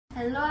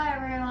Hello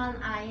everyone,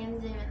 I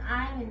am Jim and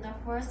I am in the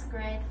 4th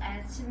grade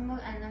at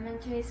Chunmuk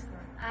Elementary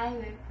School. I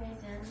will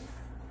present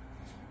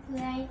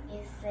Playing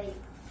is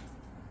Safe.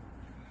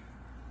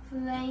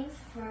 Playing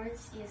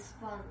sports is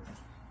fun.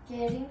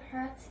 Getting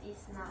hurt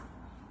is not.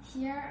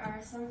 Here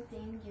are some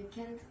things you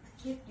can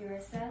keep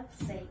yourself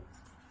safe.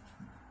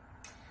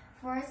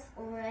 First,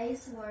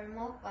 always warm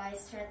up by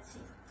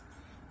stretching.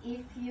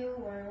 If you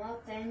warm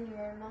up, then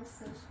your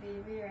muscles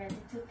will be ready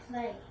to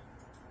play.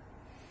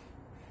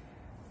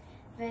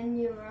 When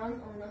you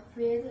run on a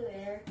field,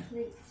 wear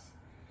cleats.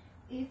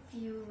 If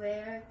you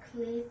wear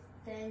cleats,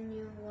 then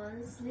you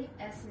won't slip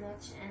as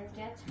much and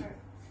get hurt.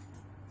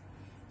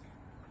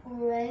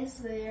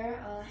 Always wear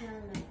a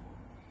helmet.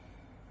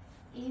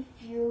 If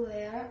you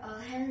wear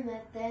a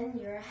helmet, then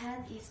your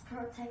head is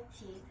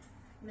protected.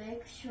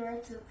 Make sure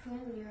to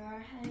put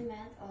your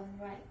helmet on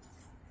right.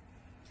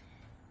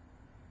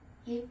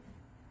 If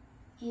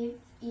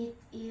it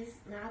is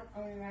not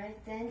on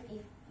right, then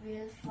it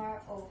will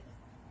fall off.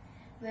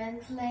 When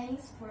playing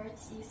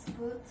sports, it's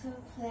good to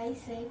play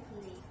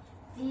safely.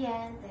 The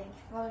end. Thank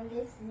you for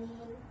listening.